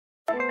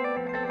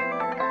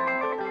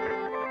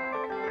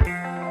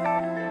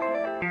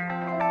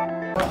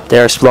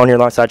Derek Spallone here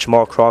alongside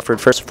Jamal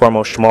Crawford. First and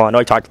foremost, Jamal, I know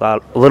you talked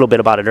a little bit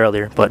about it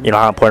earlier, but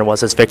how important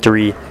was this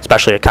victory,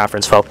 especially a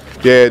conference foe?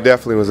 Yeah, it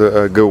definitely was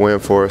a good win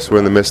for us. We're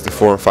in the midst of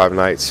 4 and 5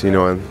 nights,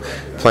 and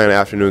playing an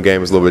afternoon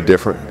game is a little bit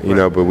different,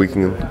 but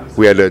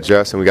we had to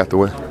adjust and we got the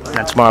win.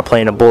 And tomorrow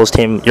playing a Bulls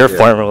team, your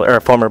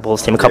former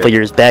Bulls team a couple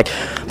years back.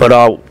 But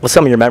what's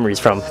some of your memories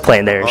from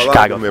playing there in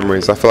Chicago? A lot of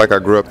memories. I feel like I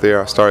grew up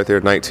there. I started there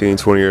at 19,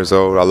 20 years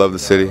old. I love the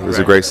city. It was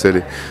a great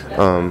city.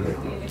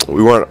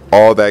 We weren't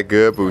all that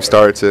good, but we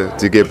started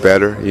to get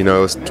better. It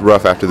was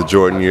rough after the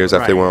Jordan years,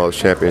 after they won all those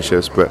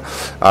championships. But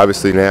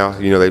obviously now,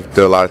 they've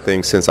done a lot of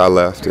things since I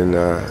left, and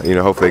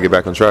hopefully they get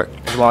back on track.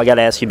 Well, I got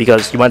to ask you,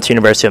 because you went to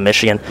University of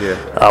Michigan.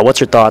 Yeah. What's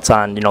your thoughts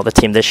on the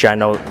team this year? I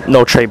know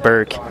no Trey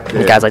Burke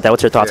and guys like that.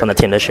 What's your thoughts on the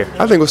team this year?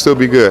 I think we'll still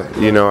be good.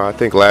 I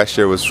think last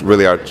year was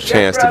really our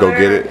chance to go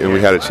get it, and we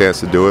had a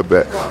chance to do it.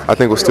 But I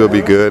think we'll still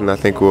be good, and I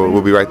think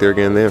we'll be right there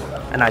again then.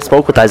 And I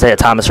spoke with Isaiah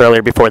Thomas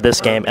earlier before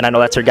this game, and I know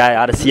that's your guy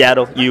out of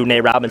Seattle, you,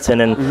 Nate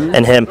Robinson,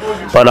 and him.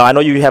 But I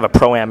know you have a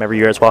pro-am every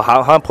year as well.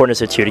 How important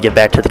is it to you to get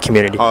back to the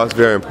community? Oh, it's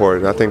very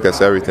important. I think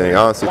that's everything. I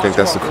honestly think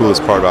that's the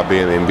coolest part about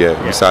being in the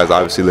NBA. Besides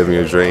obviously living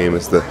your dream,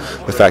 it's the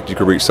fact you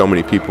can reach so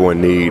many people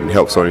in need and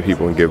help so many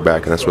people and give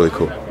back, and that's really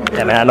cool.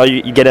 Yeah, man, I know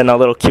you get in a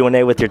little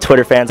Q&A with your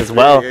Twitter fans as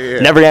well.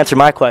 Yeah. Never answered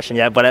my question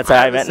yet, but that's all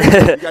right, man.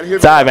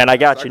 It's all right, man. I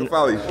got you.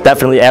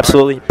 Definitely,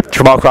 absolutely.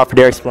 Jamal Crawford,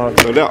 Derek Spallone.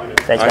 No doubt.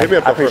 Thanks,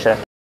 man. I appreciate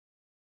it.